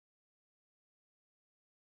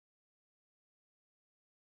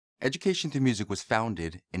Education Through Music was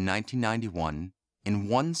founded in 1991 in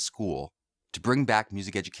one school to bring back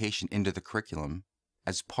music education into the curriculum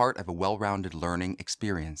as part of a well-rounded learning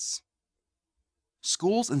experience.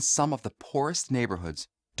 Schools in some of the poorest neighborhoods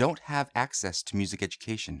don't have access to music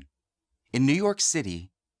education. In New York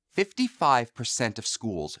City, 55% of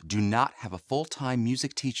schools do not have a full-time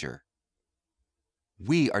music teacher.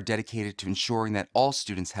 We are dedicated to ensuring that all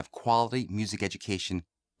students have quality music education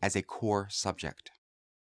as a core subject.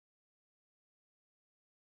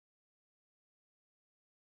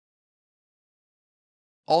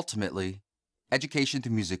 Ultimately, Education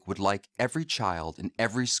Through Music would like every child in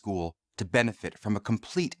every school to benefit from a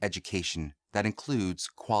complete education that includes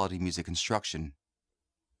quality music instruction.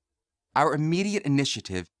 Our immediate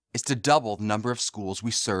initiative is to double the number of schools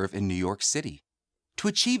we serve in New York City. To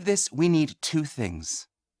achieve this, we need two things.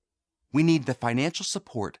 We need the financial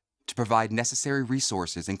support to provide necessary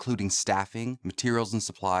resources, including staffing, materials and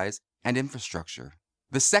supplies, and infrastructure.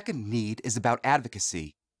 The second need is about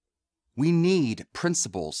advocacy. We need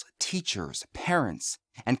principals, teachers, parents,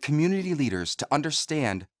 and community leaders to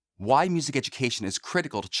understand why music education is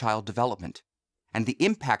critical to child development and the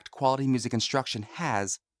impact quality music instruction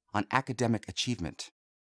has on academic achievement.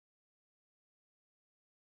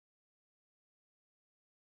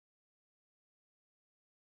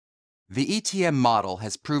 The ETM model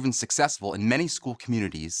has proven successful in many school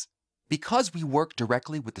communities because we work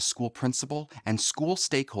directly with the school principal and school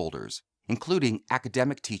stakeholders, including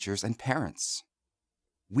academic teachers and parents.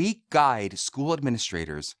 We guide school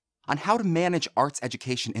administrators on how to manage arts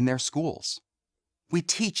education in their schools. We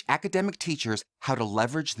teach academic teachers how to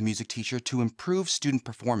leverage the music teacher to improve student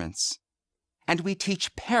performance. And we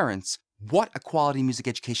teach parents what a quality music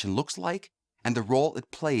education looks like and the role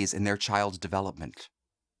it plays in their child's development.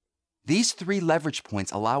 These three leverage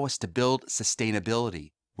points allow us to build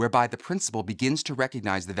sustainability, whereby the principal begins to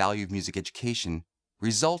recognize the value of music education,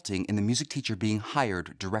 resulting in the music teacher being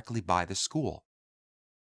hired directly by the school.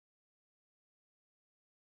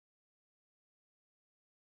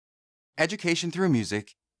 Education Through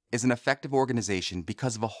Music is an effective organization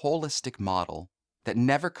because of a holistic model that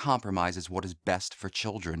never compromises what is best for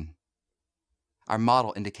children. Our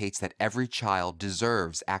model indicates that every child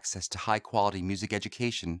deserves access to high-quality music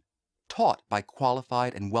education taught by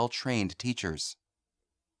qualified and well-trained teachers.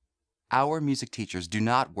 Our music teachers do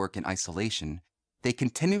not work in isolation. They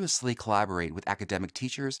continuously collaborate with academic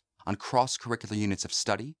teachers on cross-curricular units of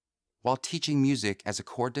study while teaching music as a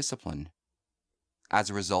core discipline. As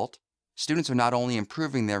a result, students are not only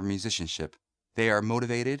improving their musicianship, they are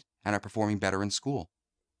motivated and are performing better in school.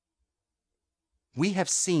 We have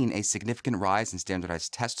seen a significant rise in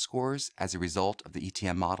standardized test scores as a result of the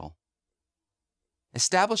ETM model.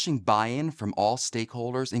 Establishing buy-in from all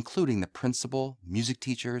stakeholders, including the principal, music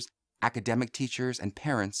teachers, academic teachers, and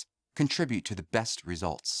parents, contribute to the best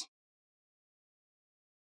results.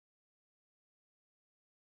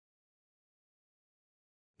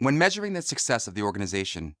 When measuring the success of the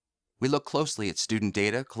organization, we look closely at student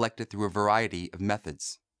data collected through a variety of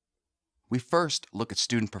methods. We first look at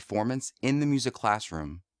student performance in the music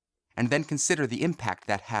classroom, and then consider the impact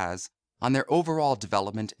that has on their overall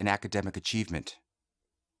development and academic achievement.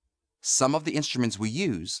 Some of the instruments we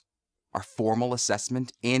use are formal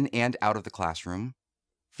assessment in and out of the classroom,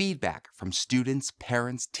 feedback from students,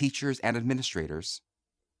 parents, teachers, and administrators,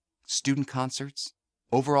 student concerts,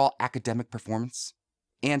 overall academic performance,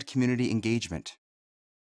 and community engagement.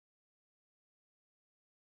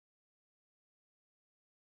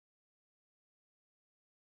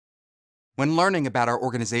 When learning about our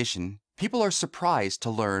organization, people are surprised to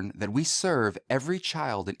learn that we serve every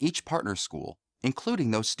child in each partner school, including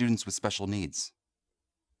those students with special needs.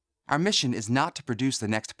 Our mission is not to produce the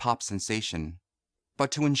next pop sensation, but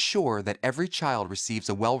to ensure that every child receives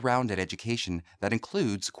a well-rounded education that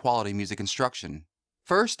includes quality music instruction.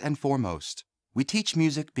 First and foremost, we teach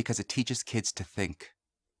music because it teaches kids to think.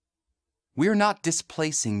 We are not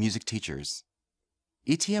displacing music teachers.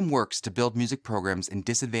 ETM works to build music programs in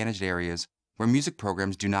disadvantaged areas where music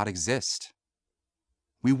programs do not exist.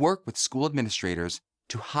 We work with school administrators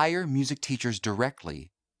to hire music teachers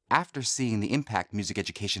directly after seeing the impact music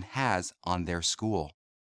education has on their school.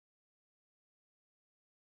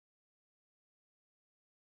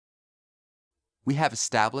 We have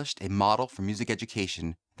established a model for music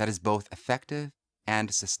education that is both effective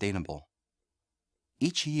and sustainable.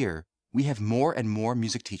 Each year, we have more and more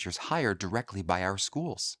music teachers hired directly by our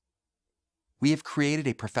schools. We have created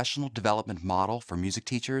a professional development model for music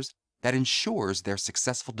teachers that ensures their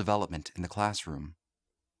successful development in the classroom.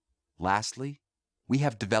 Lastly, we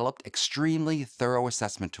have developed extremely thorough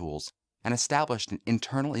assessment tools and established an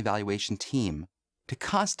internal evaluation team to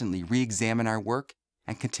constantly re-examine our work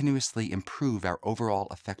and continuously improve our overall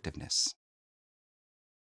effectiveness.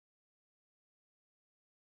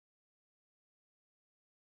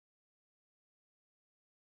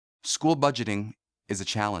 School budgeting is a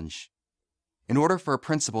challenge. In order for a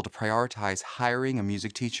principal to prioritize hiring a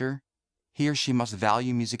music teacher, he or she must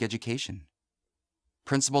value music education.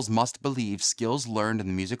 Principals must believe skills learned in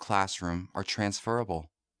the music classroom are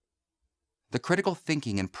transferable. The critical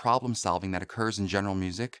thinking and problem solving that occurs in general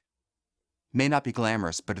music may not be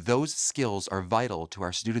glamorous, but those skills are vital to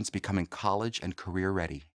our students becoming college and career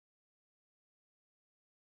ready.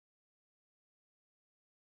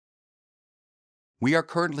 We are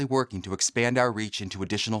currently working to expand our reach into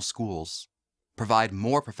additional schools, provide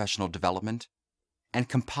more professional development, and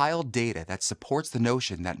compile data that supports the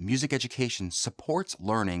notion that music education supports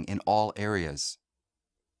learning in all areas.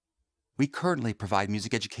 We currently provide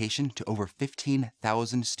music education to over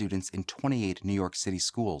 15,000 students in 28 New York City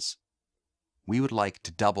schools. We would like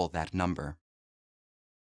to double that number.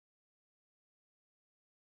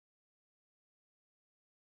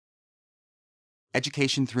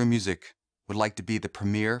 Education Through Music would like to be the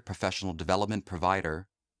premier professional development provider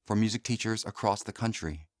for music teachers across the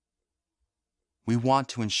country. We want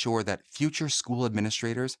to ensure that future school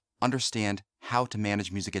administrators understand how to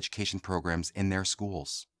manage music education programs in their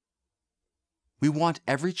schools. We want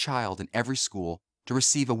every child in every school to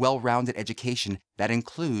receive a well-rounded education that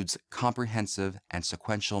includes comprehensive and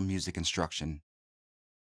sequential music instruction.